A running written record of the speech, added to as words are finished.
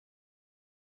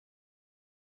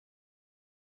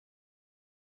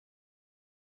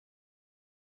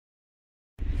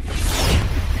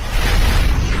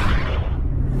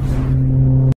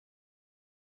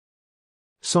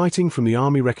Citing from the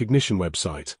Army Recognition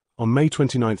website, on May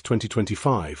 29,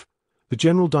 2025, the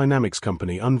General Dynamics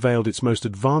Company unveiled its most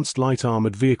advanced light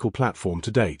armored vehicle platform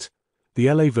to date, the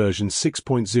LA version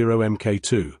 6.0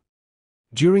 Mk2.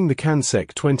 During the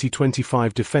CanSec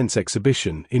 2025 Defense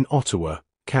Exhibition in Ottawa,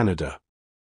 Canada.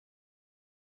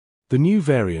 The new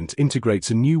variant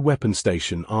integrates a new weapon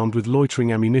station armed with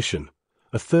loitering ammunition,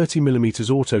 a 30mm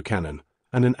autocannon,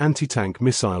 and an anti-tank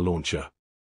missile launcher,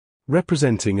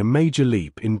 representing a major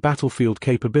leap in battlefield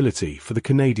capability for the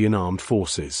Canadian Armed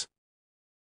Forces.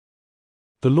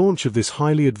 The launch of this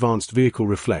highly advanced vehicle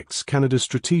reflects Canada's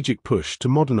strategic push to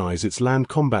modernize its land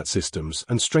combat systems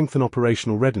and strengthen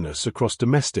operational readiness across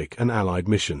domestic and allied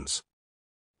missions.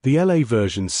 The LA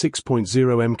version 6.0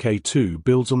 Mk2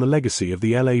 builds on the legacy of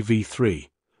the LAV-3,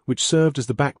 which served as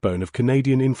the backbone of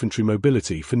Canadian infantry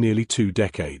mobility for nearly 2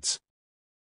 decades.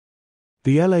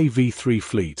 The LAV-3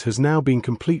 fleet has now been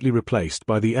completely replaced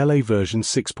by the LA version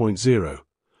 6.0,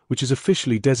 which is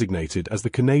officially designated as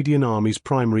the Canadian Army's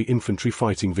primary infantry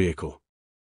fighting vehicle.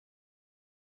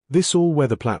 This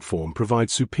all-weather platform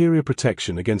provides superior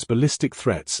protection against ballistic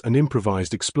threats and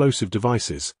improvised explosive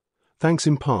devices, thanks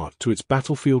in part to its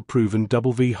battlefield-proven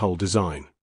double-V hull design.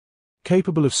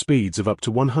 Capable of speeds of up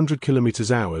to 100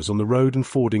 km/h on the road and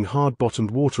fording hard-bottomed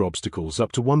water obstacles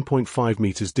up to 1.5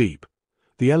 meters deep,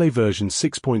 the LA version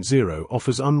 6.0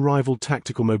 offers unrivaled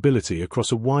tactical mobility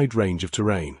across a wide range of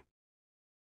terrain.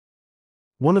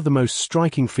 One of the most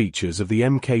striking features of the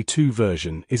Mk2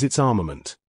 version is its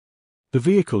armament. The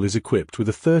vehicle is equipped with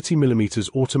a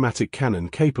 30mm automatic cannon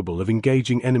capable of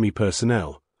engaging enemy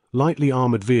personnel, lightly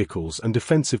armored vehicles and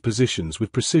defensive positions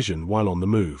with precision while on the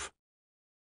move.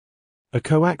 A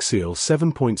coaxial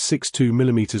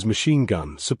 7.62mm machine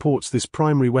gun supports this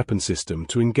primary weapon system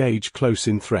to engage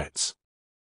close-in threats.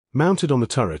 Mounted on the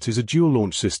turret is a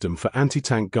dual-launch system for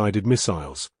anti-tank guided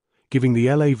missiles, giving the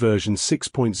LA version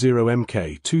 6.0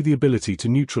 Mk2 the ability to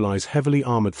neutralize heavily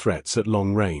armored threats at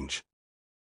long range.